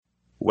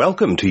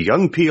Welcome to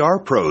Young PR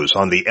Pros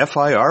on the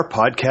FIR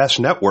Podcast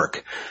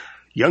Network.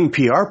 Young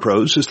PR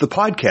Pros is the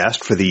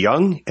podcast for the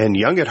young and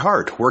young at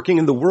heart working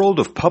in the world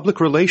of public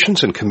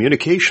relations and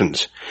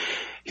communications.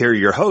 Here are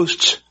your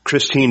hosts,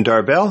 Christine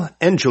Darbell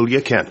and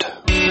Julia Kent.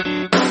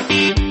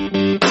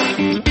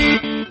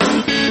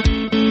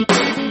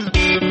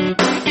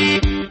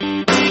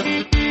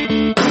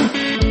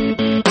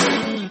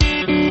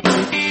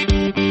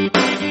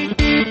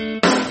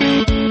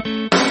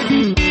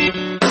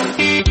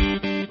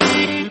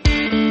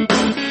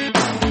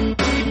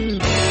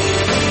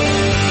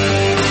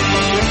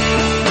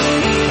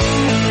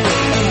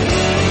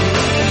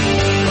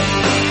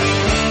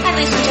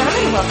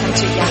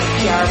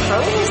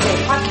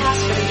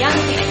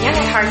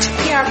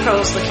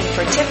 Pros looking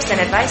for tips and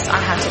advice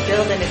on how to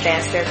build and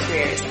advance their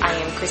careers. I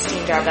am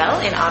Christine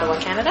Darbell in Ottawa,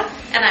 Canada.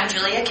 And I'm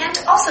Julia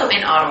Kent, also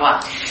in Ottawa.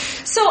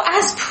 So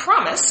as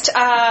promised,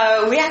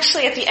 we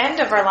actually at the end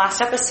of our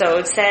last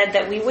episode said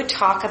that we would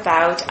talk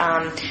about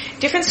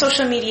different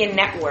social media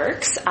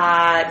networks,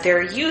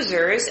 their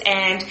users,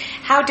 and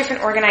how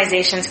different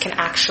organizations can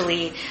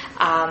actually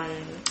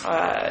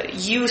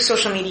use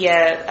social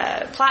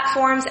media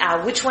platforms,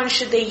 which one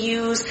should they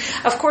use.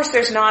 Of course,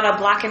 there's not a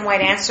black and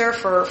white answer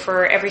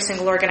for every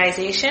single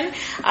organization,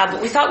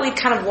 but we thought we'd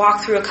kind of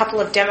walk through a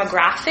couple of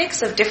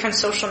demographics of different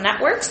social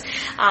networks,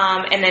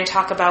 and then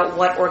talk about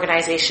what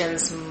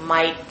organizations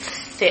might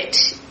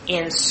fit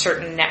in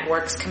certain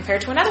networks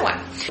compared to another one.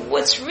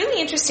 What's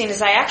really interesting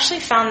is I actually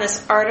found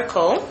this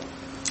article.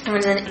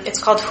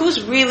 It's called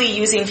Who's Really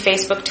Using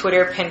Facebook,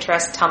 Twitter,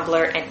 Pinterest,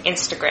 Tumblr, and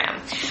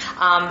Instagram.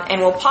 And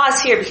we'll pause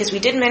here because we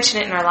did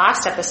mention it in our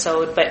last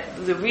episode, but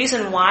the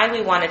reason why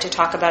we wanted to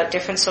talk about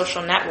different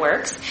social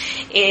networks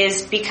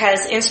is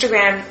because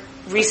Instagram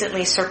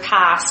recently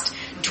surpassed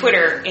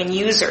Twitter in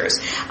users.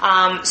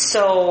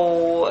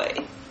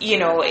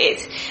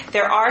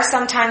 There are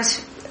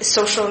sometimes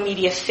social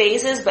media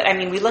phases, but I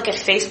mean, we look at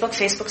Facebook.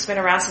 Facebook's been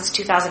around since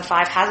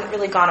 2005, hasn't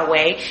really gone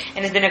away,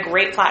 and has been a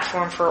great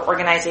platform for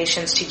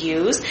organizations to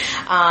use.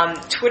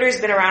 Twitter's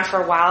been around for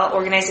a while.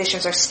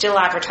 Organizations are still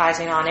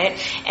advertising on it,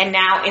 and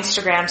now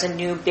Instagram's a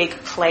new big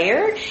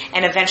player,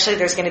 and eventually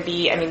there's going to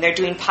be, they're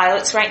doing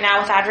pilots right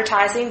now with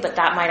advertising, but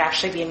that might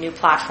actually be a new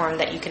platform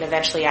that you can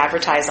eventually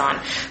advertise on.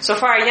 So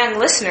for our young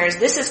listeners,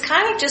 this is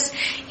kind of just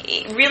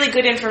really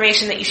good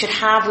information that you should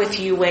have with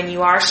you when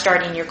you are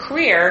starting your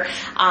career.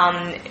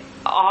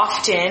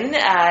 Often,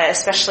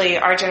 especially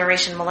our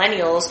generation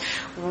millennials,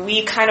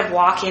 we kind of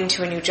walk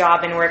into a new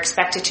job and we're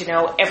expected to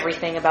know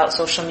everything about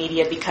social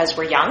media because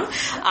we're young,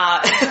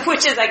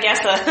 which is, I guess,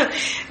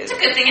 it's a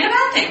good thing and a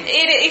bad thing.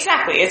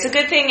 Exactly. It's a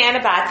good thing and a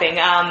bad thing.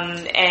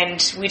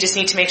 And we just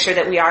need to make sure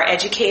that we are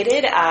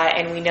educated,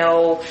 and we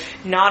know,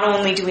 not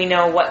only do we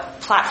know what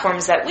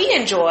platforms that we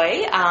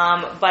enjoy,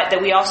 but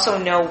that we also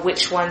know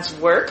which ones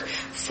work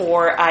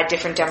for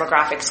different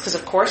demographics. Because,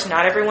 of course,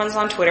 not everyone's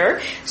on Twitter.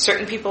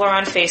 Certain people are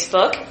on Facebook,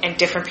 and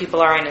different people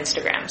are on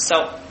Instagram.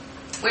 So,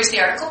 where's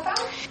the article from?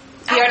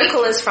 The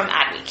article is from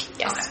Adweek,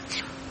 yes.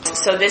 Okay.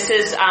 So this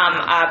is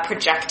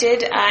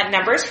projected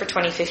numbers for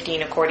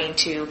 2015 according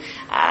to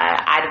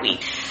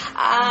Adweek.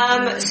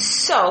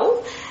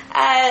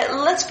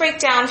 Let's break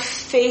down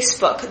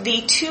Facebook.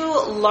 The two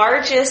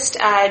largest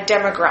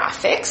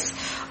demographics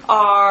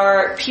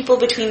are people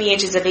between the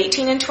ages of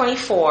 18 and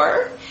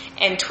 24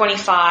 and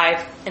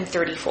 25 and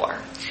 34.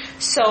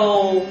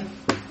 So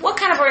what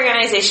kind of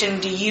organization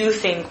do you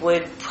think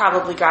would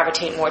probably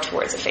gravitate more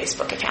towards a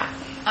Facebook account?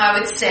 I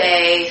would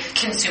say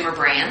consumer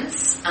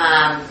brands,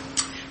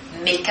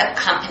 makeup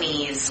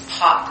companies,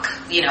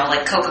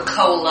 like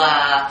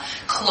Coca-Cola,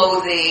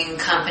 clothing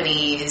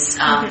companies,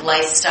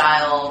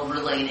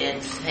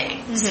 lifestyle-related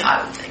things,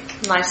 I would think.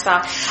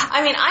 Lifestyle.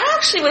 I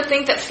actually would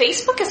think that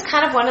Facebook is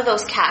kind of one of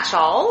those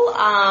catch-all.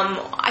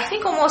 I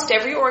think almost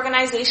every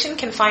organization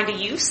can find a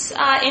use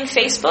in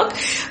Facebook.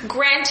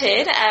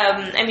 Granted,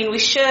 we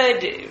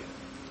should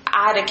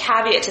add a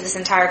caveat to this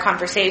entire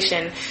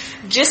conversation.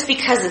 Just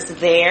because it's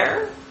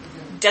there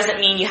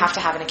doesn't mean you have to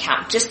have an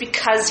account. Just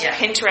because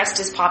Pinterest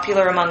is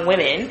popular among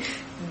women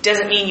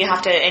doesn't mean you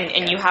have to,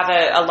 and you have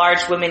a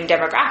large women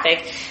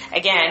demographic,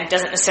 again,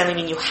 doesn't necessarily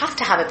mean you have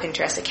to have a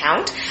Pinterest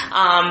account.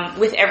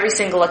 With every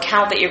single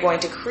account that you're going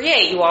to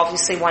create, you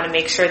obviously want to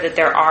make sure that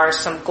there are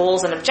some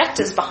goals and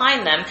objectives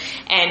behind them,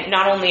 and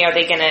not only are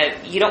they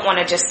you don't want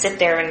to just sit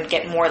there and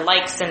get more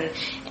likes and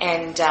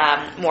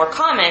more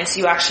comments,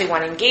 you actually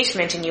want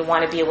engagement, and you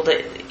want to be able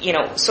to,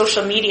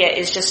 social media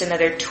is just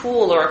another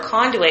tool or a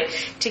conduit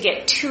to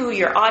get to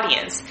your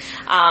audience.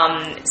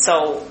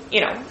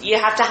 You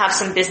have to have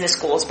some business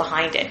goals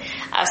behind it.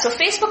 So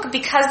Facebook,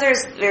 because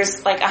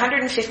there's like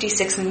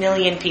 156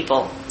 million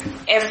people,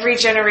 every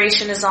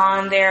generation is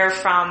on there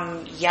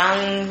from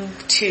young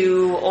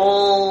to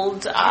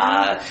old.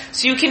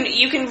 So you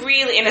can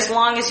really, and as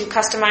long as you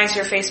customize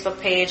your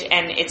Facebook page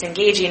and it's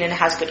engaging and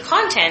has good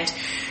content,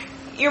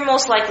 you're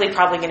most likely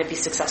probably going to be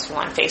successful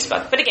on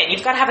Facebook. But again,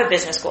 you've got to have a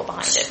business goal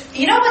behind it.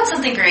 You know what's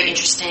something very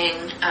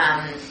interesting?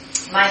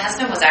 My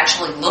husband was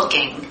actually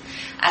looking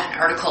at an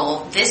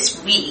article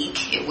this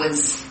week. It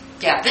was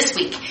this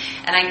week.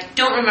 And I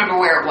don't remember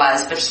where it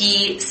was, but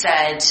he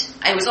said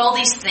it was all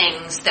these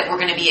things that were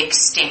going to be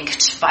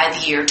extinct by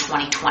the year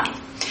 2020.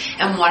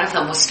 And one of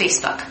them was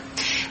Facebook.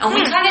 And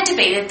we kind of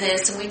debated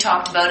this, and we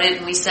talked about it,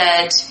 and we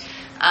said,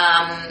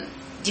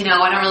 you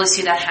know, I don't really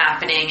see that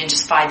happening in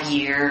just 5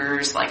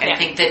 years. Like, I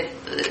think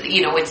that,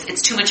 you know,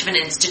 it's too much of an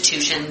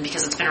institution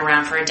because it's been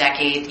around for a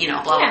decade, you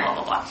know, blah, blah, blah,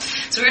 blah, blah.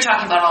 So we were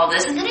talking about all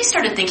this, and then I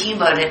started thinking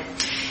about it,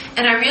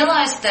 and I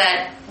realized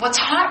that what's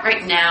hot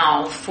right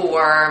now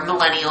for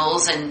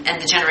millennials and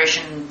the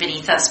generation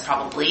beneath us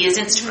probably is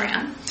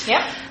Instagram.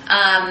 Yep.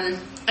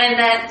 And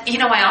that, you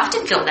know, I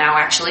often feel now,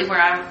 actually, where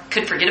I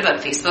could forget about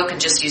Facebook and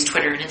just use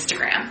Twitter and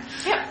Instagram.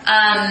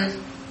 Yep.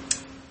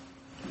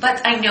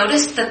 But I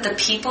noticed that the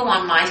people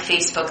on my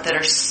Facebook that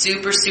are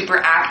super, super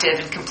active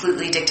and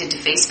completely addicted to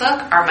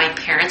Facebook are my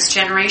parents'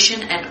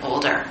 generation and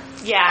older.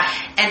 Yeah.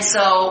 And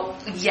so,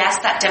 yes,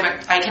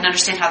 I can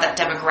understand how that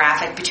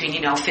demographic between, you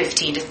know,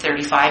 15 to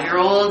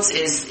 35-year-olds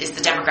is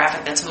the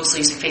demographic that's mostly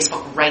using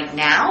Facebook right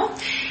now.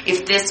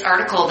 If this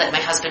article that my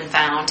husband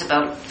found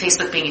about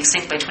Facebook being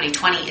extinct by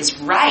 2020 is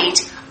right,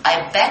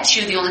 I bet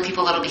you the only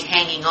people that'll be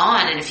hanging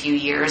on in a few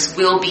years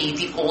will be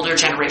the older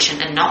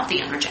generation and not the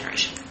younger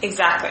generation.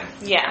 Exactly.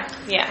 Yeah.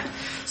 Yeah.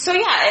 So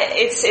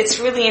it's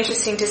really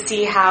interesting to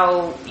see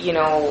how, you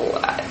know,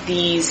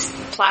 these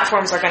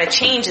platforms are going to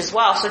change as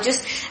well. So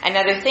just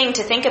another thing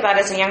to think about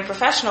as a young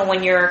professional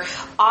when you're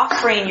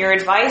offering your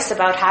advice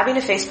about having a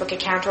Facebook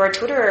account or a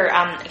Twitter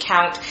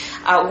account,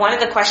 one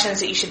of the questions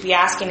that you should be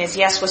asking is,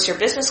 yes, what's your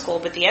business goal?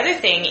 But the other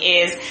thing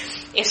is,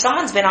 if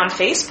someone's been on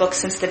Facebook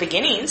since the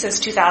beginning, since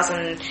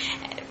 2000,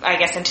 I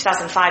guess in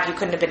 2005 you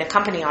couldn't have been a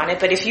company on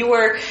it, but if you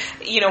were,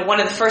 you know, one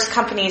of the first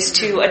companies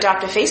to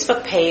adopt a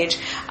Facebook page,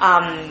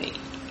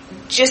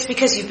 just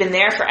because you've been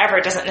there forever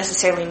doesn't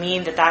necessarily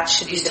mean that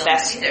should be the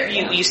best.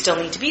 You still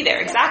need to be there.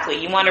 Exactly.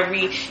 You want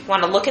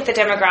to look at the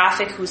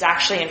demographic who's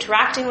actually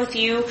interacting with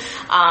you,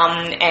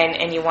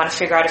 and you want to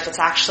figure out if it's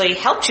actually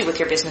helped you with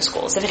your business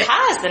goals. If it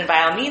has, then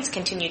by all means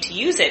continue to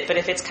use it. But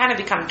if it's kind of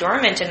become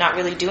dormant and not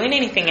really doing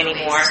anything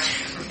anymore,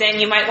 then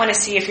you might want to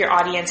see if your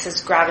audience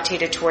has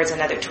gravitated towards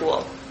another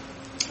tool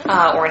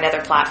or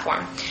another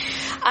platform.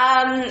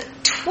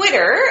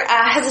 Twitter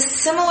has a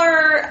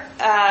similar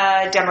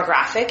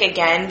demographic,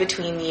 again,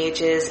 between the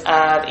ages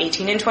of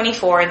 18 and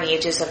 24 and the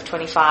ages of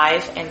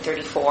 25 and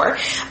 34.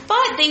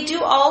 But they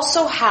do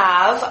also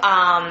have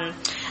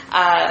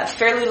a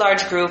fairly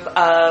large group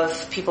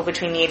of people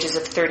between the ages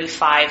of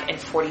 35 and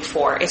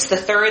 44. It's the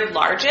third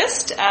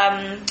largest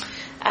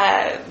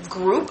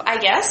group, I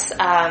guess,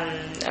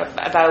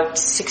 about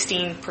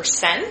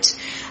 16%.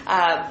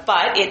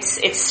 But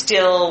it's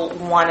still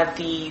one of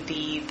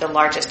the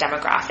largest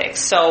demographics.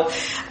 So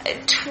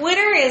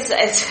Twitter's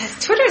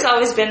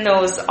always been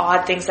those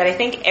odd things that I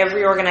think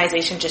every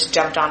organization just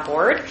jumped on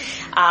board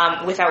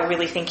without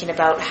really thinking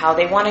about how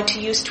they wanted to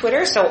use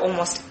Twitter. So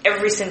almost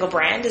every single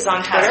brand is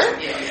on Twitter.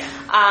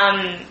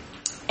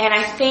 And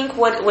I think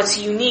what's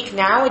unique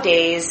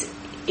nowadays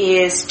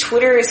is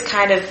Twitter is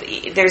kind of,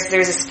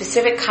 there's a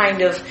specific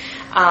kind of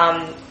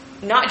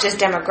not just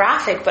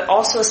demographic, but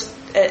also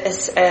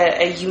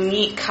a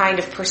unique kind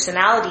of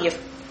personality of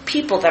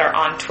people that are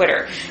on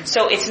Twitter.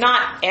 So it's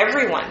not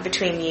everyone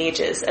between the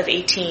ages of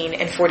 18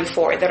 and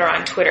 44 that are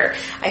on Twitter.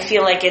 I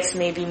feel like it's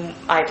maybe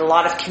a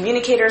lot of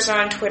communicators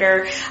are on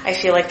Twitter. I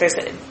feel like there's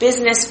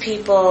business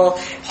people,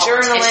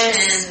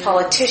 journalists,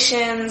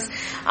 politicians.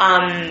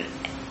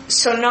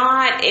 So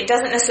it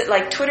doesn't necessarily,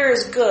 like, Twitter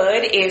is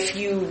good if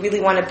you really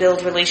want to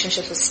build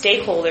relationships with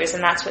stakeholders,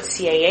 and that's what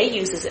CAA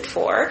uses it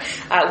for.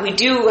 We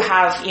do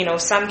have, you know,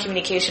 some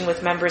communication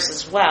with members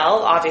as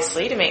well,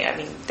 obviously,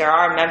 there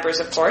are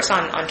members, of course,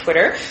 on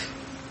Twitter.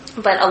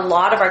 But a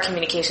lot of our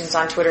communications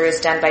on Twitter is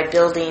done by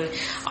building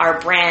our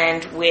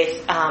brand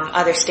with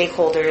other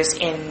stakeholders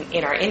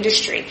in our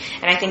industry.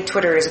 And I think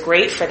Twitter is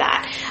great for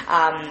that.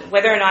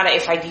 Whether or not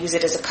if I use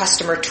it as a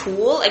customer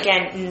tool,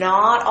 again,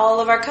 not all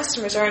of our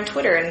customers are on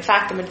Twitter. In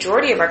fact, the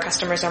majority of our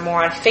customers are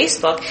more on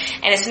Facebook.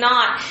 And it's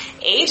not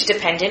age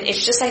dependent.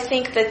 It's just, I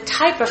think, the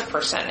type of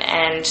person.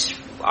 And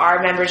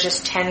our members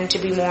just tend to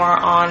be more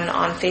on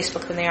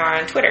Facebook than they are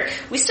on Twitter.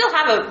 We still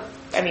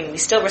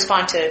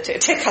respond to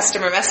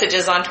customer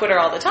messages on Twitter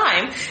all the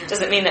time.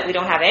 Doesn't mean that we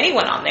don't have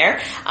anyone on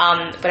there.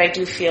 But I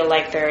do feel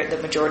like the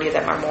majority of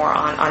them are more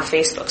on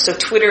Facebook. So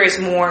Twitter is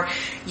more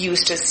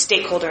used as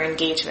stakeholder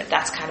engagement.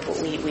 That's kind of what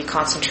we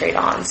concentrate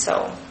on.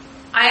 So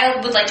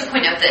I would like to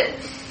point out that,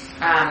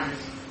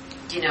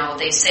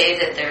 they say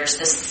that there's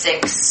the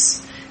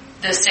six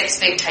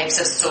big types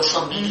of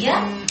social media,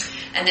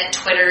 and that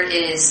Twitter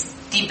is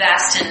the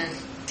best and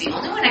the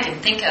only one I can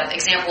think of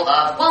example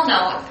of,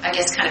 I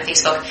guess kind of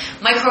Facebook,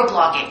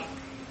 microblogging.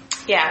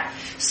 Yeah.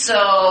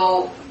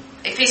 So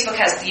Facebook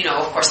has,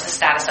 of course, the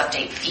status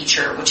update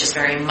feature, which is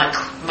very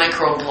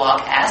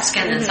microblog-esque,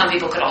 and then some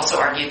people could also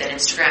argue that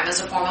Instagram is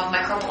a form of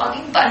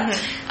microblogging, but,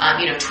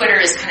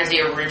 Twitter is kind of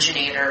the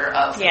originator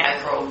of the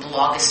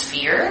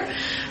microblogosphere.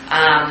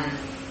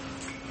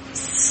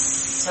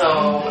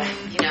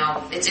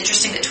 it's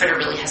interesting that Twitter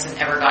really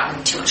hasn't ever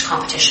gotten too much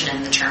competition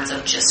in the terms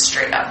of just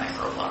straight up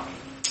microblog.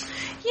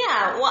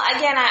 Yeah, well,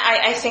 again,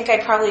 I think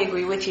I'd probably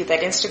agree with you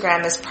that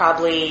Instagram is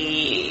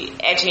probably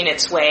edging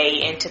its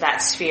way into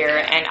that sphere,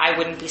 and I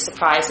wouldn't be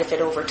surprised if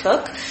it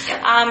overtook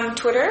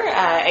Twitter.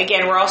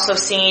 Again, we're also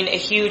seeing a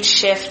huge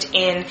shift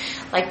in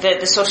like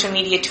the social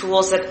media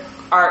tools that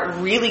are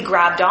really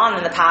grabbed on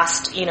in the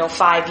past,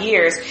 5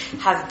 years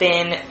have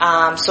been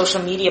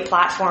social media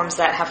platforms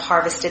that have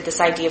harvested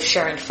this idea of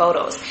sharing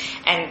photos.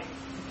 And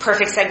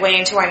perfect segue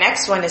into our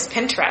next one is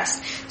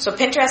Pinterest. So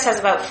Pinterest has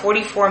about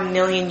 44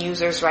 million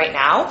users right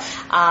now.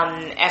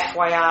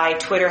 FYI,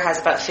 Twitter has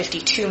about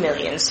 52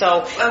 million. So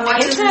what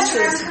does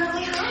Instagram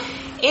currently have?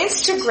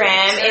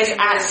 Instagram is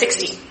at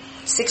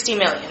 60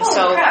 million. Oh,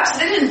 so crap. So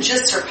they didn't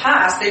just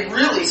surpass, they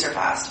really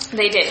surpassed.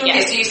 They did, Okay,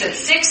 yes. so you said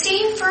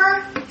 60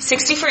 for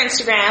 60 for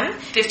Instagram,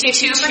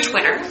 52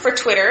 for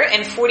Twitter.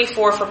 And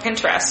 44 for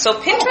Pinterest. So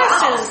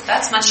Pinterest is...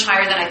 That's much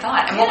higher than I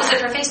thought. And what was it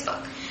for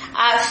Facebook?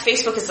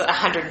 Facebook is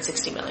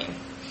 160 million.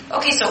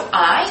 Okay, so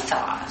I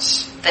thought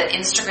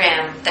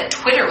that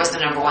Twitter was the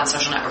number one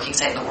social networking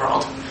site in the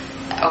world.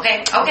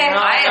 Okay,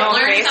 I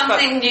learned Facebook.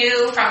 something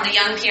new from the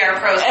Young PR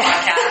Pros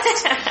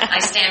podcast. I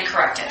stand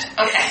corrected.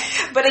 Okay.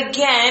 But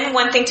again,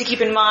 one thing to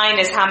keep in mind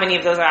is how many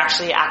of those are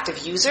actually active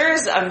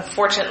users.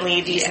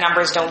 Unfortunately, these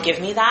numbers don't give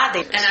me that.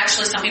 And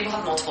actually, some people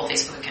have multiple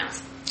Facebook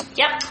accounts.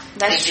 Yep,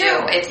 that's They true.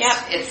 do.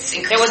 It's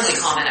increasingly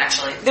common,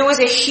 actually. There was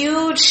a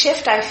huge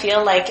shift, I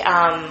feel like,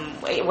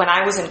 when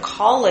I was in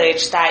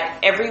college, that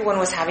everyone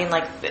was having,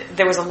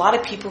 there was a lot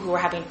of people who were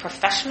having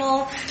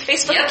professional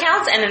Facebook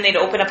accounts, and then they'd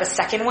open up a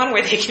second one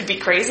where they could be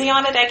crazy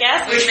on it, I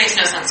guess. Which makes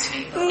no sense to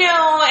me.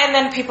 No, and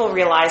then people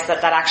realized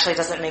that actually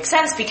doesn't make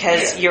sense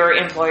because your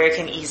employer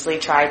can easily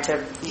try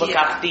to look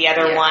up the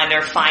other one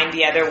or find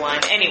the other one.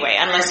 Anyway,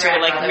 unless you're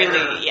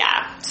really,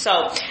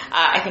 So,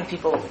 I think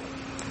people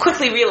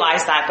quickly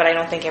realized that, but I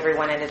don't think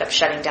everyone ended up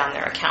shutting down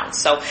their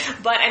accounts. So,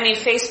 but I mean,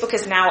 Facebook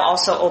is now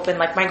also open,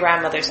 like my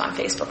grandmother's on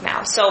Facebook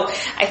now. So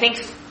I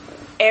think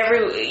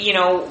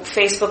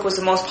Facebook was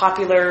the most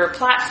popular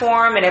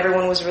platform and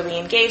everyone was really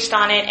engaged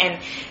on it. And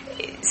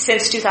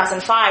since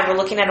 2005, we're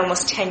looking at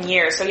almost 10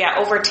 years. So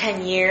over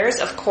 10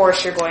 years, of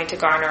course, you're going to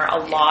garner a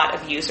lot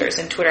of users,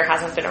 and Twitter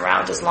hasn't been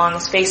around as long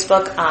as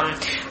Facebook.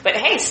 But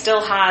hey,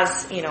 still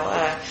has,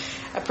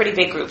 a pretty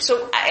big group.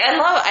 So I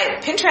love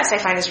Pinterest. I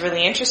find is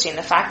really interesting.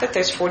 The fact that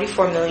there's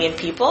 44 million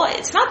people.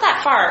 It's not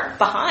that far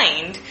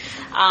behind.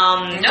 No,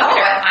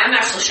 I'm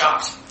actually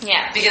shocked.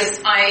 Yeah,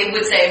 because I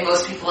would say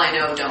most people I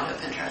know don't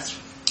have Pinterest.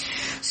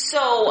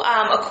 So,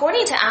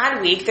 according to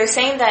Adweek, they're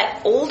saying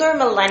that older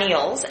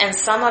millennials and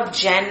some of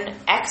Gen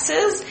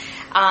X's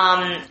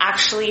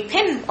actually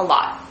pin a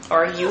lot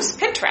or use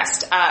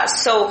Pinterest.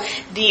 So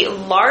the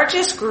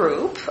largest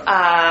group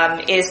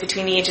is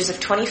between the ages of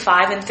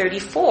 25 and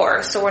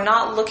 34. So we're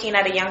not looking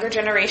at a younger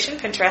generation.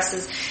 Pinterest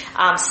is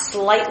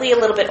slightly a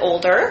little bit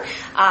older,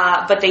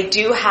 but they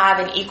do have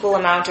an equal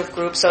amount of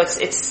groups. So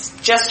it's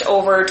just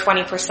over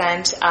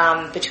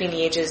 20% between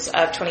the ages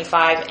of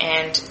 25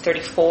 and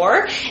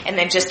 34, and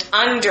then just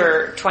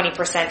under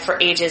 20% for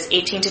ages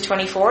 18 to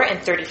 24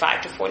 and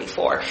 35 to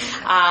 44.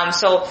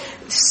 So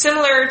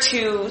similar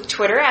to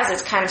Twitter, as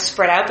it's kind of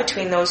spread out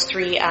between those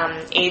three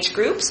age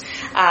groups,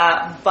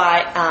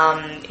 but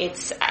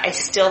I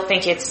still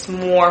think it's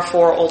more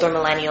for older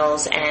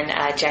millennials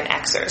and Gen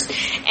Xers.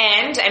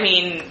 And I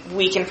mean,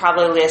 we can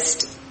probably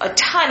list a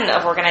ton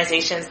of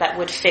organizations that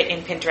would fit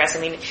in Pinterest.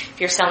 I mean, if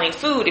you're selling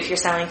food, if you're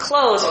selling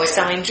clothes, if you're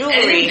selling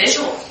jewelry,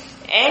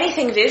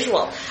 anything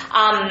visual.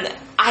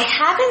 I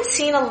haven't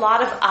seen a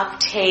lot of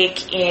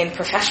uptake in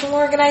professional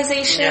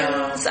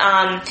organizations.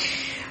 No.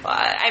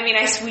 I mean,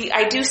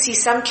 I do see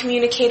some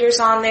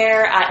communicators on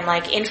there, and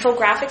like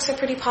infographics are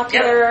pretty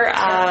popular.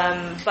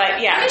 Yep.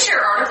 But yeah, you can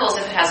share articles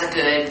if it has a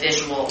good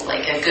visual,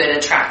 like a good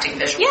attracting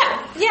visual.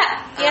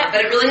 Yeah.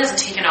 But it really hasn't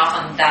taken off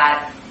on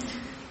that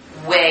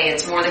way.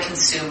 It's more the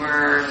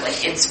consumer,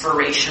 like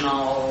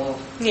inspirational.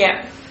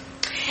 Yeah.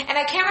 And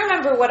I can't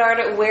remember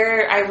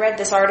where I read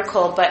this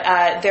article, but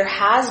there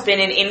has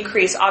been an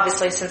increase,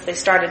 obviously, since they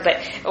started.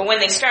 But when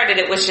they started,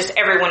 it was just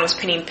everyone was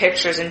pinning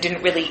pictures and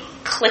didn't really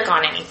click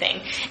on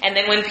anything. And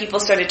then when people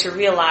started to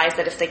realize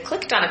that if they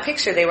clicked on a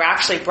picture, they were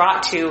actually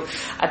brought to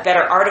a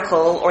better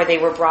article or they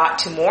were brought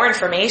to more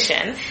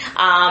information,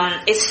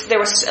 there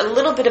was a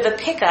little bit of a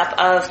pickup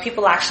of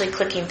people actually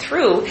clicking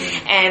through.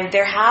 And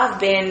there have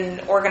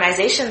been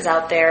organizations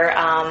out there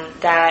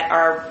that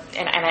are,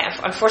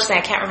 unfortunately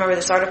I can't remember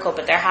this article,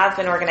 but there have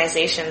been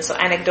organizations, so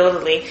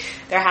anecdotally,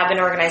 there have been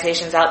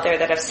organizations out there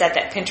that have said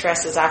that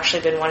Pinterest has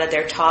actually been one of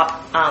their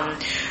top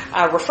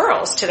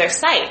referrals to their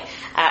site.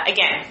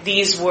 Again,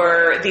 these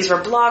were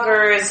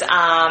bloggers,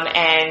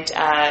 and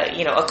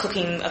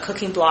a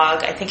cooking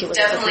blog. I think it was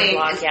definitely, a cooking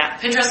blog. Yeah,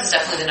 Pinterest is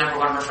definitely the number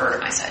one referrer to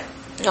my site.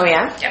 Oh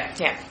yeah?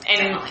 Yeah.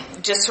 And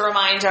definitely. Just to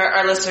remind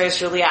our listeners,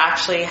 Julia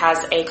actually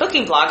has a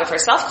cooking blog of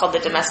herself called The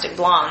Domestic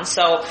Blonde,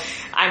 so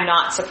I'm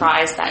not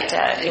surprised that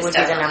it would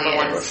be the number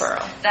one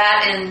referral.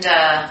 That and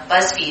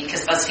BuzzFeed,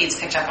 because BuzzFeed's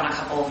picked up on a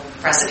couple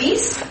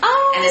recipes.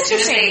 Oh, and as soon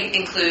as they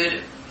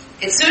include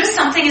as soon as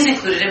something is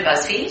included in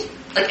BuzzFeed,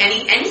 like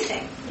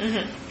anything,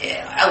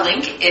 a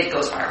link, it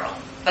goes viral.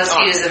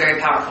 BuzzFeed is a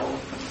very powerful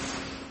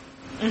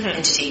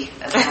entity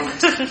at the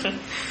moment.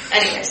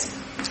 Anyways.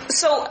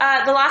 So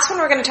the last one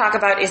we're going to talk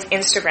about is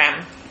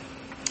Instagram.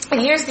 And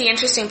here's the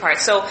interesting part.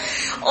 So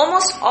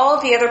almost all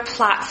of the other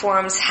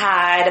platforms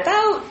had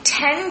about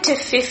 10 to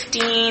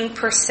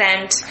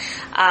 15%,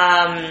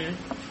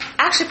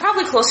 actually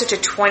probably closer to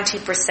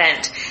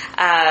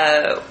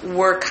 20%,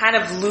 were kind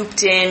of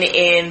looped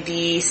in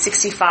the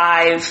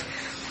 65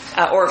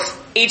 or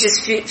ages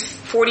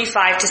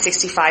 45 to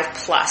 65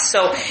 plus.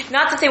 So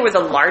not that they were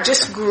the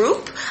largest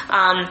group,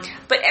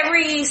 but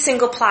every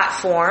single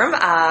platform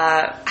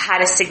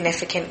had a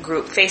significant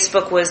group.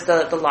 Facebook was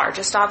the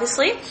largest,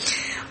 obviously.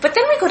 But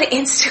then we go to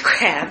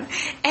Instagram,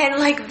 and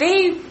like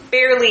they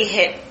barely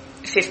hit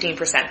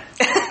 15%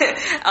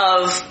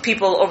 of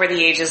people over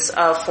the ages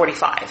of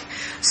 45.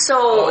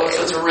 So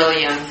it's a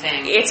really young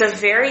thing. It's a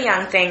very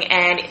young thing,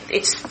 and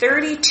it's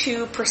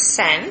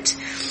 32%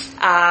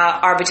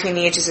 are between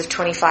the ages of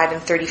 25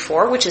 and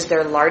 34, which is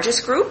their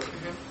largest group.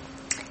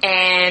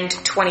 And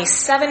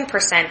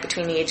 27%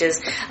 between the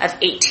ages of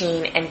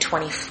 18 and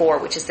 24,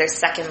 which is their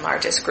second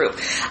largest group.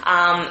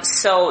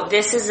 So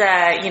this is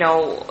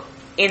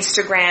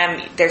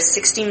Instagram, there's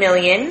 60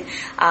 million.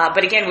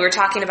 But again, we were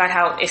talking about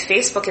how if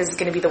Facebook is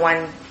going to be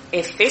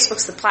if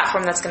Facebook's the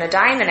platform that's going to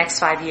die in the next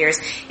 5 years,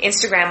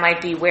 Instagram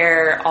might be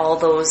where all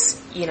those,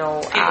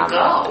 go.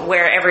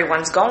 Where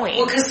everyone's going.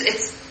 Well, because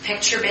it's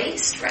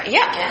picture-based, right?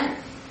 Yeah. Again.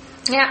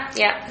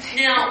 Yeah.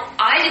 Now,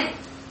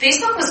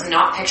 Facebook was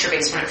not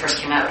picture-based when it first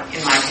came out,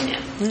 in my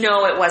opinion.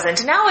 No, it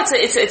wasn't. Now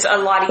it's a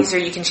lot easier.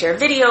 You can share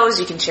videos,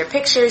 you can share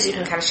pictures, you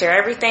can kind of share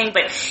everything.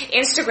 But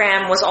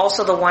Instagram was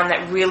also the one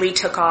that really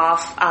took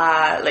off.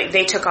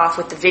 They took off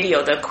with the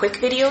video, the quick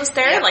videos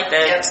there, like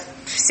the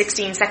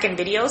 16-second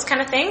videos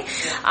kind of thing.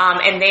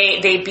 And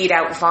they beat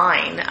out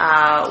Vine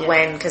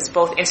because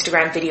both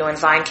Instagram video and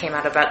Vine came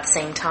out about the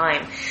same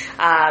time.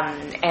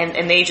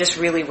 And they just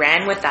really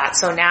ran with that.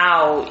 So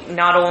now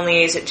not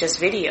only is it just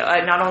video,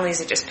 not only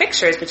is it just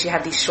pictures, but you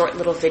have these short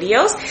little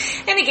videos.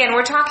 And again,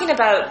 we're talking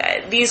about,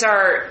 these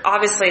are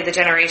obviously the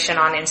generation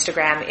on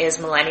Instagram is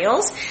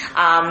millennials.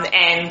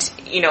 And,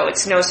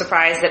 it's no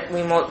surprise that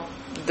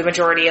the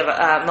majority of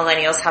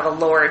millennials have a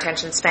lower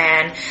attention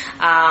span,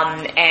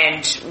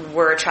 and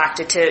we're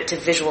attracted to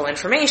visual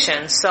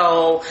information.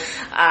 So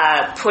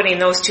putting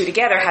those two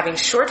together, having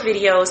short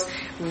videos,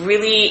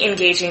 really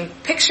engaging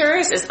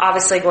pictures is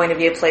obviously going to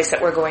be a place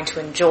that we're going to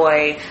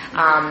enjoy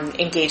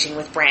engaging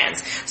with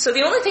brands. So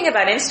the only thing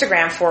about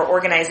Instagram for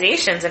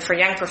organizations and for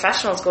young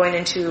professionals going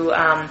into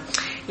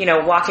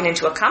walking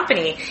into a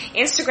company,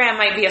 Instagram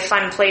might be a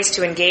fun place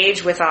to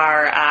engage with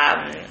our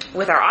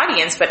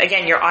audience, but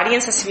again, your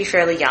audience has to be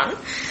fairly young.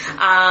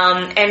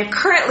 And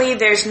currently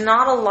there's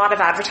not a lot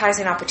of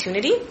advertising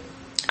opportunity.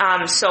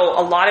 So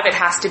a lot of it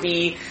has to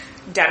be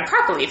done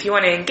properly. If you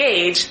want to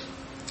engage,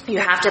 you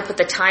have to put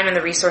the time and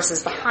the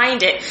resources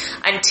behind it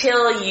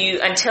until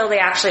they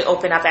actually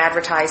open up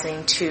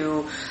advertising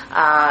to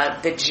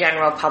the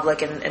general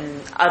public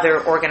and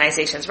other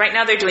organizations. Right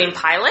now they're doing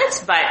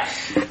pilots, but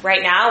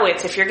right now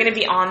if you're going to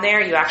be on there,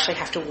 you actually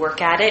have to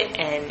work at it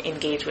and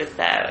engage with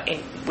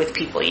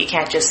people. You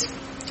can't just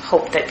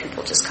hope that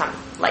people just come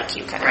like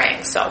you kind of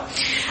thing. So,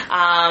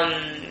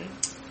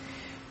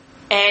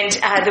 and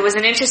there was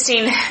an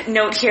interesting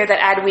note here that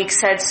Adweek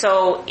said,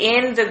 so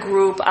in the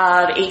group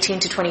of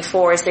 18 to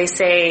 24s, they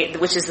say,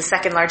 which is the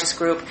second largest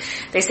group,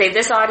 they say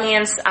this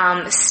audience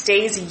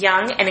stays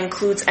young and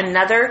includes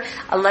another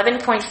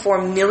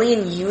 11.4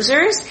 million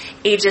users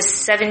ages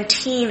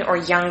 17 or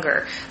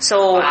younger.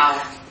 So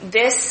wow.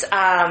 This...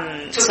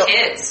 so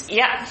kids.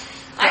 Yeah.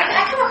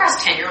 I come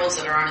across 10-year-olds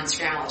that are on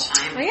Instagram all the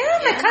time. Well,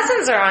 my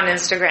cousins are on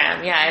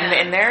Instagram,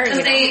 and they're, because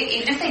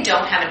even if they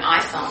don't have an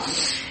iPhone,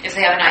 if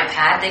they have an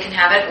iPad, they can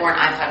have it, or an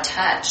iPod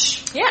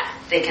Touch. Yeah.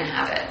 They can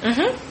have it.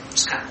 Mm-hmm. Which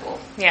is kind of cool.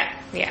 Yeah.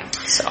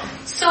 So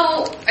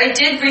I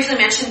did briefly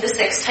mention the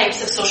 6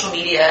 types of social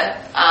media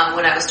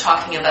when I was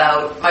talking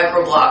about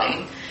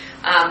microblogging.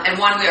 And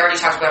one we already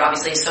talked about,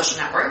 obviously, is social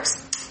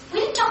networks.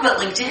 We didn't talk about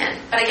LinkedIn,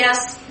 but I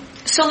guess...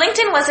 So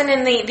LinkedIn wasn't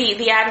in the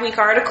Adweek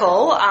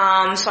article,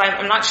 so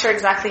I'm not sure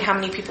exactly how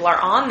many people are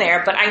on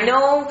there, but I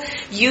know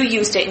you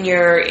used it in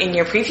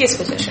your previous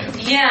position.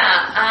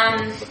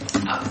 Yeah,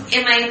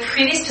 in my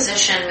previous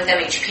position with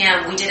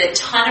MHPM, we did a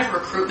ton of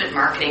recruitment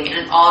marketing,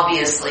 and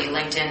obviously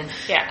LinkedIn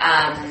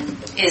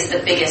is the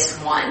biggest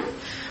one.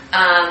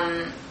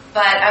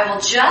 But I will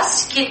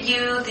just get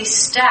you the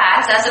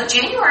stats. As of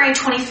January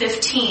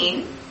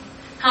 2015,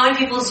 how many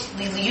people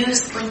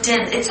use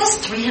LinkedIn? It says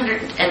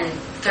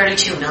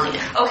 332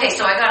 million. Okay,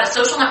 so I got a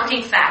social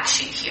networking fact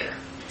sheet here.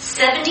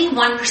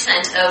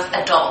 71% of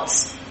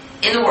adults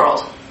in the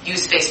world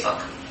use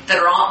Facebook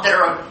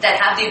that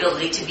have the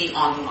ability to be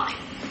online.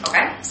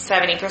 Okay?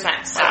 70%.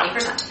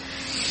 70%.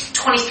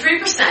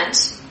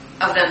 23%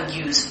 of them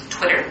use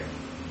Twitter.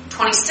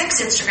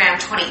 26 Instagram,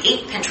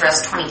 28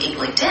 Pinterest, 28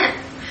 LinkedIn.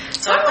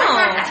 So I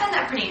find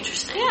that pretty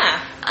interesting.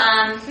 Yeah.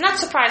 I'm not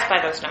surprised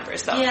by those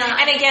numbers, though. Yeah.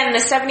 And again, the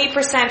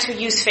 70% who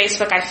use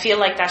Facebook, I feel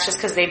like that's just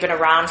because they've been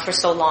around for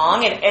so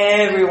long and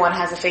everyone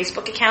has a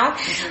Facebook account.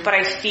 Mm-hmm. But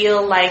I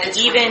feel like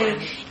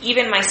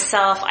even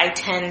myself, I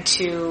tend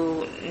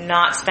to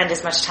not spend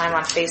as much time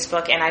on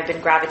Facebook, and I've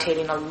been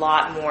gravitating a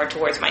lot more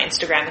towards my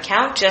Instagram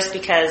account just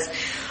because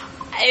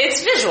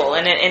it's visual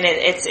and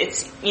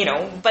it's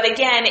but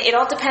again, it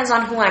all depends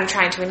on who I'm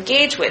trying to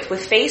engage with.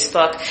 With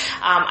Facebook,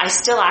 I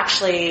still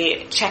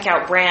actually check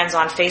out brands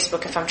on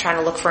Facebook if I'm trying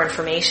to look for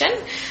information.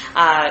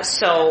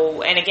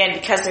 And again,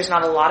 because there's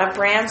not a lot of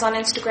brands on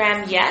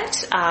Instagram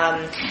yet,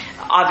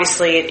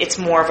 obviously it's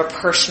more of a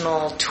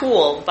personal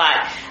tool,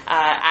 but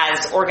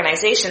as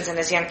organizations and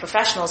as young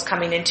professionals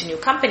coming into new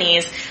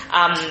companies,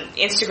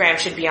 Instagram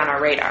should be on our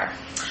radar.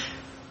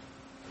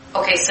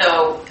 Okay,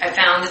 so I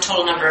found the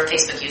total number of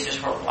Facebook users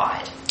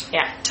worldwide.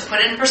 Yeah. To put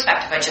it in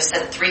perspective, I just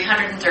said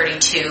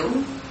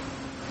 332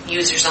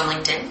 users on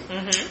LinkedIn,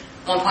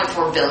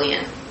 1.4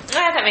 billion.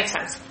 That makes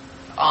sense.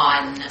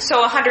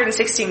 So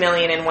 160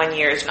 million in 1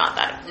 year is not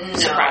that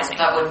surprising.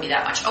 No, that wouldn't be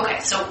that much. Okay,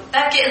 so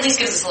that at least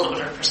gives us a little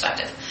bit of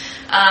perspective.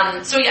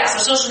 So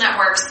social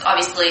networks,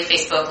 obviously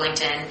Facebook,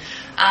 LinkedIn.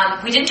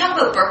 We didn't talk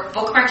about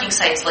bookmarking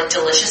sites like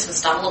Delicious and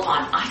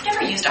StumbleUpon. I've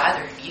never used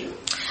either. Have you?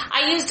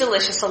 I use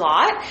Delicious a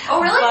lot.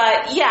 Oh, really?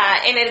 But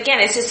yeah, and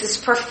again, it's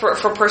just for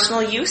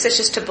personal use. It's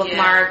just to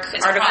bookmark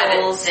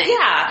articles.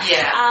 Yeah.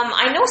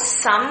 I know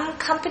some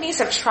companies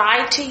have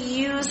tried to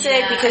use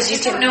it because you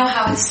don't know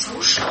how it's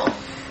social.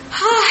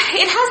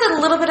 It has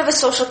a little bit of a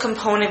social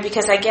component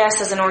because I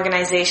guess as an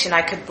organization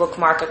I could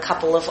bookmark a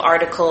couple of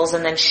articles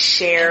and then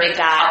share and make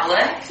that.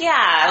 Public?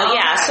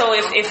 Yeah. So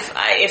if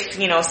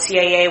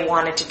CAA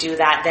wanted to do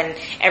that, then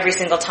every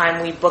single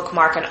time we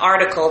bookmark an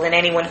article, then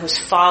anyone who's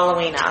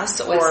following us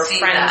or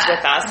friends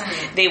with us,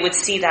 they would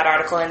see that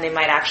article and they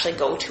might actually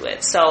go to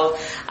it. So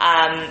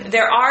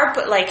there are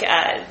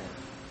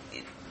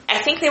I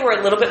think they were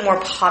a little bit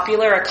more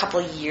popular a couple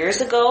of years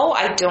ago.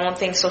 I don't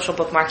think social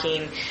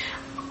bookmarking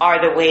are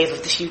the wave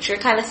of the future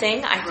kind of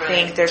thing. I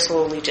think they're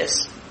slowly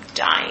just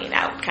dying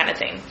out kind of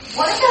thing.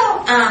 What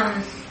about,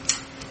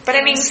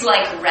 things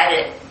like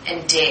Reddit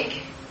and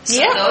Dig?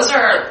 So those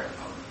are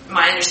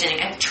my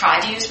understanding. I've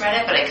tried to use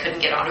Reddit, but I couldn't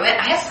get onto it.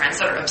 I have friends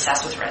that are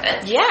obsessed with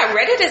Reddit. Yeah,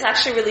 Reddit is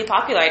actually really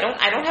popular. I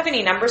don't have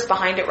any numbers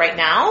behind it right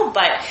now,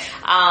 but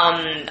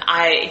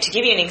to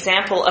give you an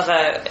example of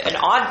an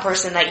odd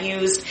person that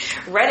used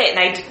Reddit, and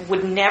I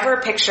would never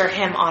picture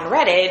him on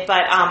Reddit,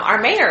 but our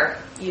mayor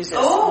uses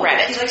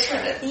Reddit. He likes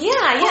Reddit.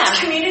 Yeah. Well, it's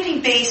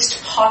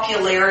community-based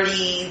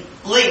popularity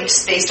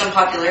links based on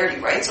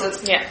popularity, right? So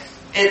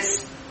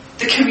it's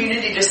the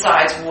community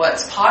decides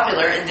what's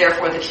popular, and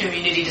therefore the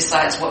community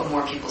decides what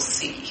more people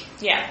see.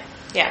 Yeah.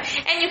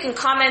 And you can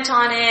comment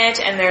on it,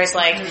 and there's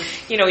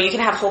you can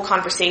have whole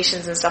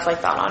conversations and stuff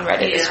like that on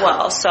Reddit as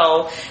well.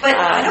 So, but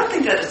I don't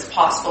think that it's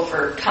possible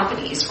for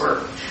companies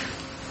or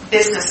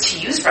business to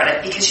use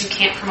Reddit because you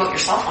can't promote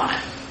yourself on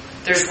it.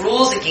 There's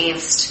rules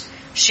against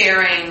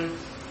sharing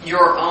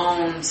your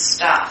own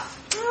stuff.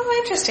 Oh,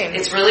 interesting.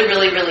 It's really,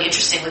 really, really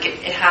interesting. Like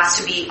it has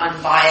to be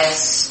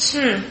unbiased.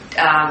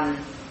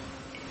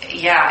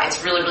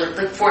 It's really, really,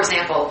 like for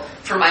example,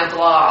 for my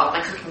blog,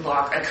 my cooking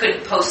blog, I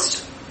couldn't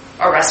post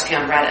a recipe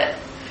on Reddit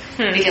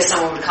because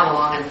someone would come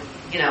along and,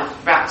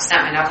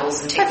 snap my knuckles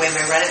and take away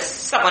my Reddit.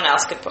 Someone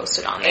else could post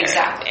it on there.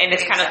 Exactly. And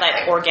it's kind of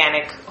like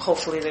organic,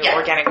 hopefully the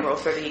organic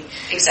growth or the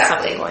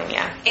something going,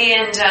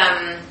 And,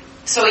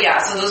 so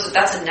that's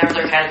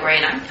another category,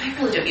 and I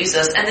really don't use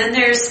those. And then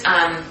there's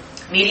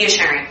media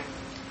sharing,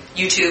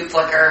 YouTube,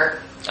 Flickr.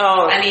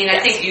 Oh, I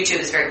think YouTube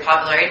is very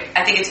popular.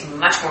 I think it's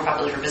much more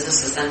popular for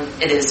businesses than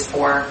it is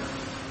for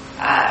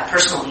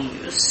personal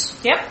use.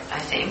 Yep. I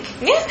think.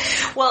 Yeah.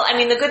 Well,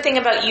 the good thing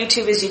about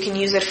YouTube is you can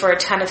use it for a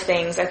ton of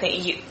things. I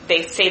think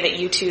they say that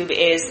YouTube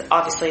is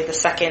obviously the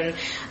second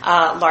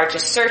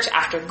largest search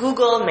after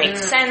Google.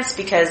 Makes sense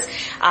because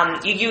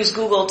you use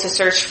Google to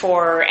search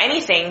for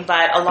anything,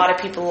 but a lot of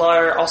people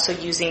are also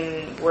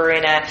we're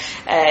in a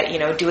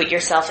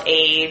do-it-yourself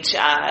age,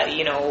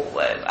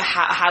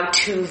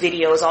 how-to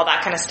videos, all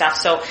that kind of stuff.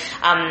 So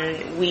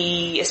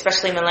we,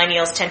 especially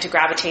millennials, tend to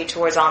gravitate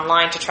towards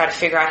online to try to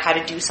figure out how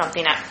to do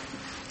something at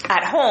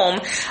home.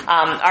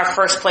 Our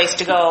first place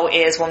to go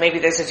is, maybe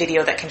there's a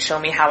video that can show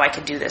me how I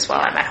can do this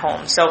while I'm at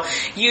home. So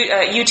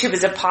YouTube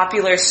is a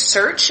popular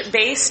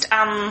search-based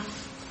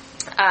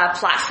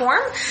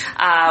platform,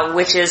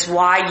 which is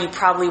why you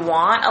probably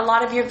want a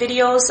lot of your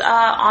videos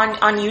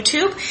on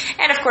YouTube.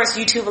 And of course,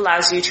 YouTube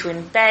allows you to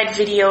embed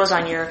videos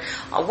on your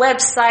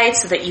website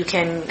so that you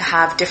can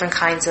have different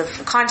kinds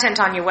of content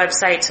on your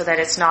website so that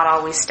it's not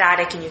always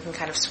static and you can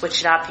kind of switch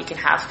it up. You can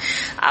have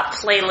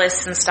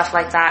playlists and stuff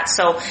like that.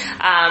 So,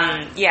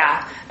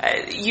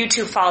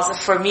 YouTube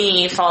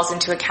falls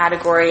into a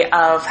category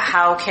of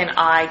how can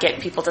I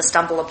get people to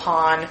stumble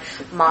upon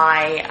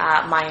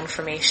my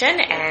information,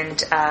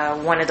 and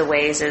one of the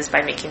ways is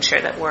by making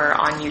sure that we're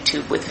on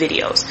YouTube with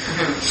videos.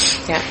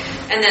 Mm-hmm. Yeah.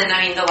 And then,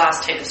 I mean, the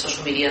last type of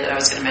social media that I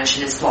was going to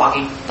mention is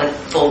blogging, like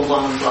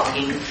full-blown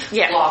blogging.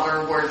 Yeah.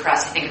 Blogger,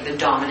 WordPress, I think of the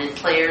dominant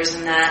players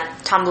in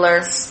that.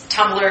 Tumblr. Is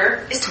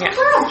Tumblr a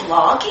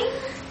blogging?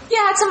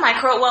 Yeah, it's a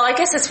well, I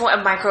guess it's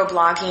a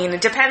micro-blogging.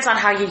 It depends on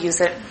how you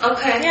use it.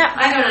 Okay. Yeah.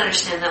 I don't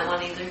understand that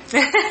one either.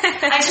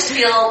 I just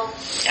feel,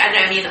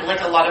 I mean,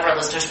 like a lot of our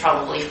listeners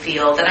probably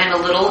feel that I'm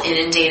a little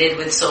inundated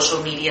with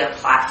social media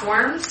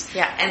platforms.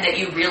 Yeah. And that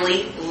you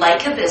really,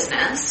 like a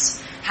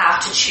business,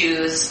 have to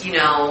choose, you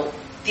know,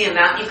 the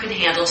amount you can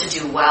handle to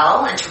do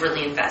well and to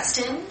really invest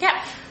in.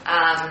 Yeah.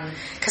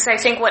 Because I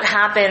think what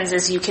happens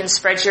is you can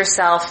spread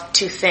yourself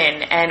too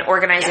thin, and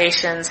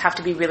organizations have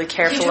to be really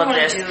careful of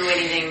this. You don't want to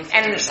do anything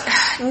for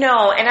yourself.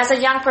 No, and as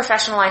a young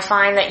professional, I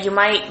find that you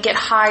might get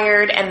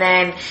hired, and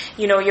then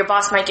your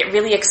boss might get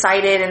really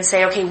excited and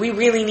say, "Okay, we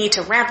really need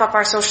to ramp up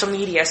our social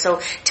media.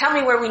 So tell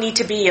me where we need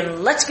to be,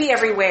 and let's be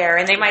everywhere."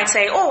 And they might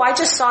say, "Oh, I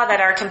just saw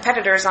that our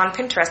competitor's on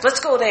Pinterest.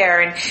 Let's go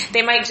there." And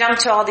they might jump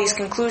to all these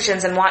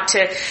conclusions and want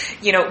to,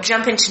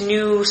 jump into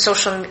new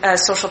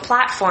social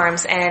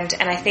platforms. And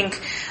I think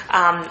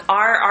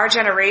our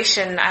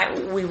generation,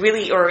 we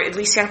really, or at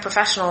least young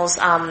professionals,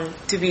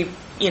 to be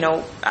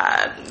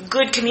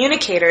good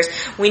communicators,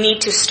 we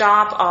need to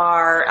stop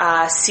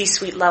our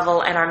C-suite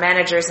level and our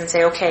managers and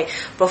say, okay,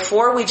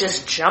 before we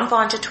just jump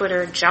onto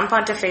Twitter, jump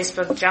onto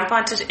Facebook, jump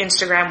onto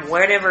Instagram,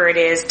 whatever it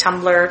is,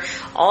 Tumblr,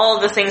 all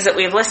of the things that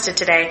we've listed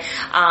today,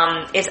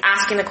 is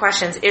asking the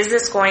questions, is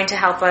this going to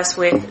help us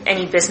with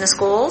any business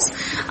goals?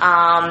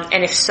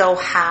 And if so,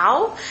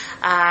 how?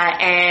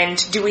 And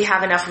do we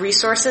have enough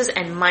resources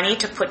and money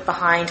to put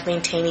behind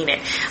maintaining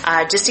it?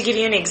 Just to give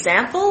you an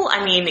example,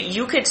 I mean,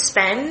 you could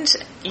spend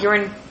your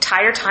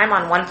entire time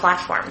on one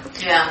platform.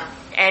 Yeah.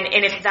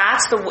 And if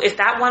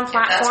that one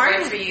platform, if that's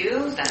right for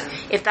you, then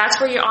if that's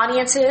where your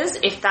audience is,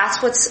 if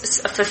that's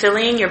what's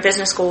fulfilling your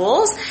business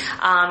goals,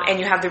 and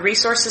you have the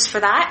resources for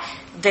that,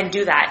 then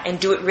do that and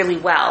do it really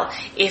well.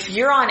 If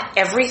you're on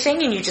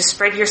everything and you just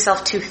spread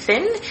yourself too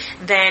thin,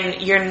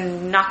 then you're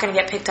not going to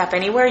get picked up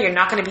anywhere. You're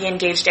not going to be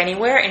engaged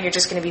anywhere, and you're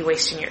just going to be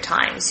wasting your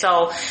time.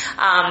 So,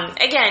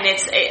 again,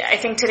 I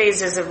think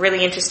today's is a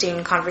really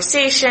interesting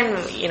conversation.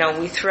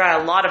 We threw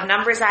out a lot of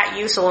numbers at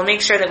you, so we'll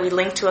make sure that we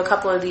link to a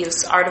couple of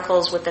these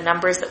articles with the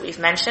numbers that we've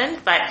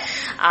mentioned. But,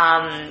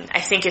 I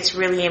think it's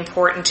really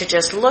important to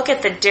just look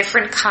at the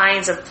different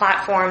kinds of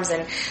platforms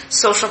and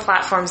social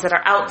platforms that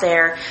are out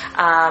there,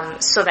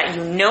 so that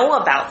you know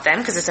about them,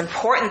 because it's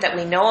important that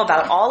we know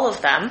about all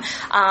of them,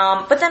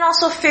 but then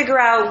also figure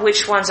out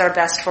which ones are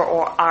best for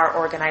our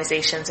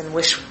organizations and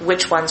which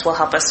ones will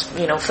help us,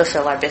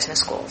 fulfill our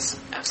business goals.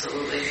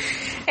 Absolutely.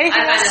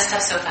 Anything I find else? this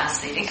stuff so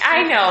fascinating.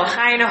 I know.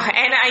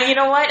 And you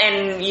know what?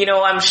 And,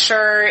 I'm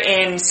sure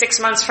in 6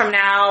 months from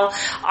now,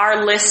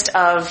 our list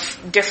of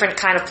different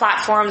kind of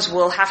platforms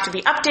will have to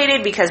be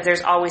updated, because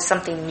there's always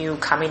something new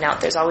coming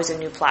out. There's always a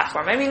new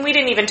platform. I mean, we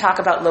didn't even talk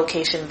about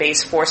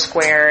location-based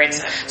Foursquare and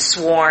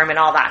Swarm and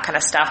all that kind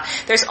of stuff.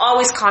 There's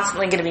always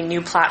constantly going to be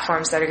new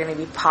platforms that are going to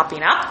be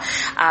popping up,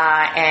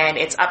 and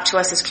it's up to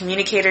us as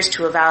communicators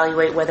to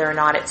evaluate whether or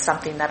not it's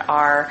something that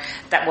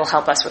will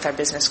help us with our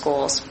business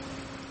goals.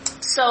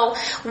 So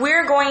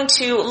we're going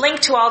to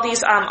link to all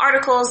these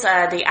articles.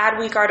 The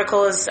Adweek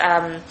article is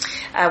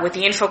with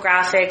the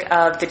infographic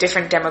of the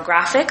different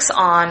demographics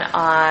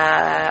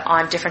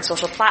on different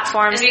social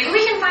platforms. And maybe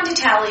we can find a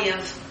tally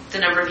of the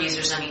number of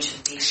users on each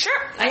of these.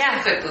 Sure. I did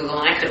a quick Google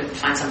and I couldn't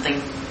find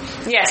something.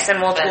 Yes, and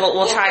we'll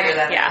try to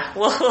that. Yeah,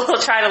 we'll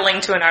try to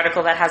link to an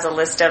article that has a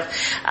list of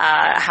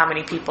how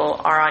many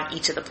people are on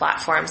each of the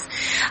platforms.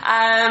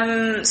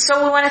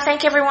 So we want to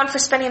thank everyone for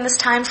spending this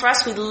time for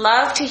us. We'd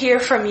love to hear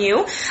from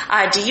you.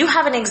 Do you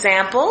have an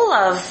example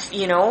of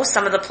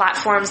some of the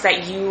platforms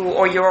that you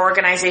or your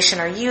organization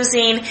are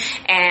using,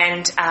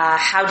 and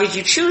how did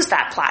you choose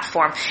that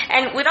platform?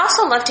 And we'd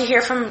also love to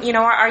hear from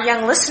our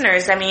young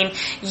listeners. I mean,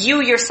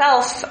 you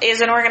yourself is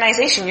an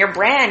organization. Your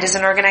brand is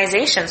an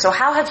organization. So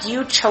how have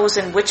you chosen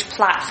which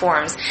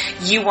platforms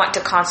you want to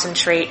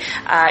concentrate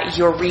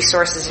your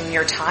resources and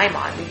your time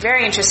on? We're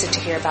very interested to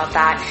hear about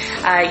that.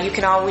 You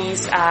can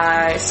always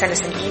send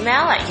us an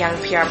email at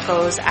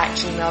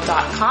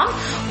youngprpros@gmail.com,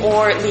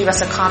 or leave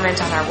us a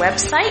comment on our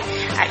website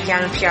at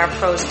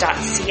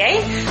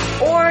youngprpros.ca,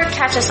 or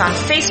catch us on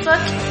Facebook,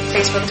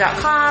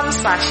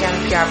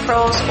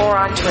 facebook.com/youngprpros, or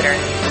on Twitter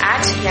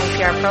at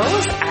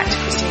youngprpros, at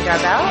Christine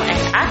Garbell,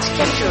 and at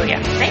Ken Julia.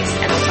 Thanks,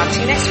 and we'll talk to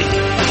you next week.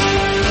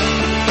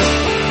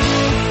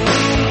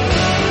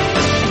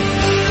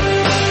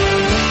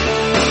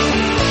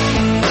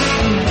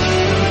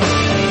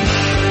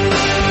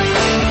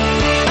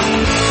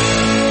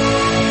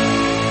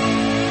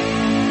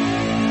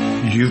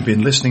 You've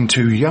been listening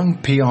to Young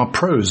PR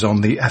Pros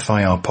on the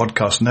FIR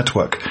Podcast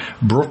Network,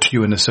 brought to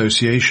you in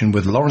association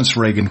with Lawrence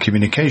Reagan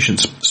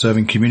Communications,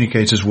 serving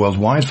communicators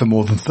worldwide for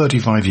more than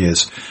 35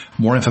 years.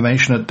 More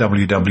information at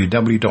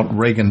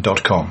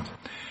www.reagan.com.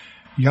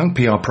 Young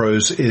PR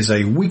Pros is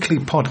a weekly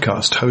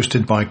podcast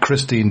hosted by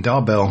Christine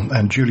Darbell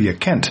and Julia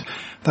Kent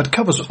that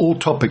covers all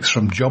topics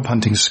from job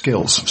hunting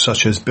skills,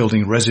 such as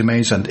building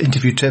resumes and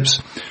interview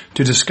tips,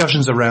 to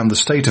discussions around the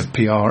state of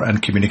PR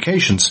and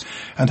communications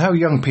and how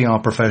young PR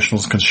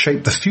professionals can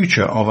shape the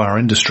future of our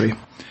industry.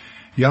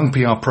 Young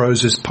PR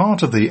Pros is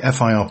part of the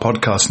FIR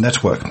Podcast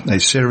Network, a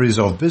series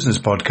of business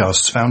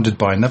podcasts founded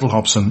by Neville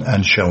Hobson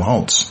and Shell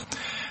Holtz.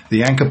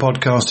 The anchor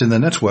podcast in the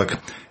network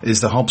is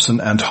the Hobson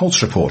and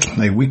Holtz Report,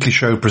 a weekly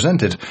show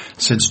presented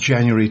since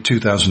January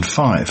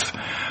 2005.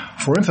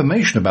 For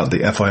information about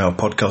the FIR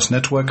Podcast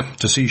Network,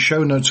 to see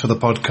show notes for the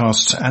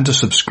podcasts and to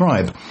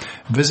subscribe,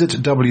 visit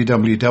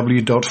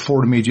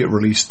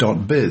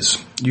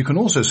www.forimmediaterelease.biz. You can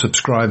also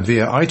subscribe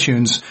via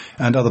iTunes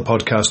and other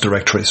podcast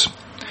directories.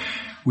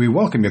 We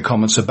welcome your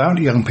comments about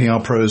Young PR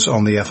Pros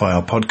on the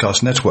FIR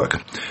Podcast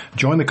Network.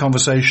 Join the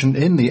conversation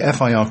in the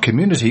FIR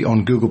community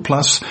on Google+.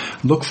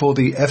 Look for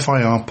the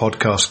FIR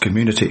Podcast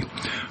Community.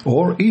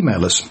 Or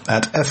email us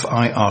at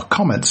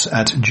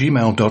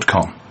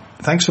fircomments@gmail.com.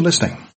 Thanks for listening.